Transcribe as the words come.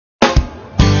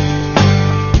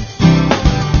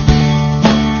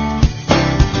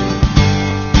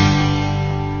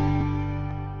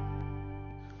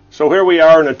So here we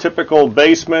are in a typical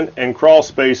basement and crawl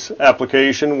space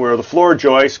application where the floor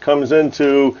joist comes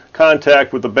into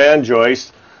contact with the band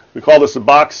joist. We call this the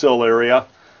box sill area,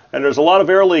 and there's a lot of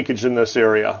air leakage in this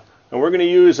area. And we're going to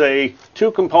use a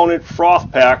 2-component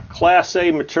froth pack Class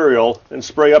A material and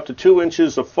spray up to 2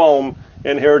 inches of foam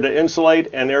in here to insulate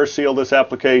and air seal this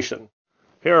application.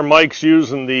 Here Mike's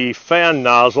using the fan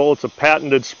nozzle. It's a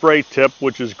patented spray tip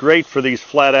which is great for these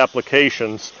flat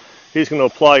applications. He's going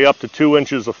to apply up to 2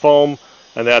 inches of foam,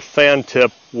 and that fan tip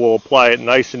will apply it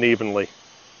nice and evenly.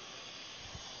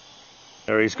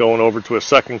 There he's going over to a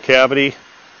second cavity,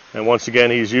 and once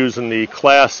again he's using the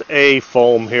Class A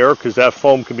foam here because that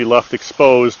foam can be left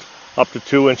exposed up to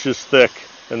 2 inches thick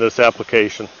in this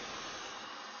application.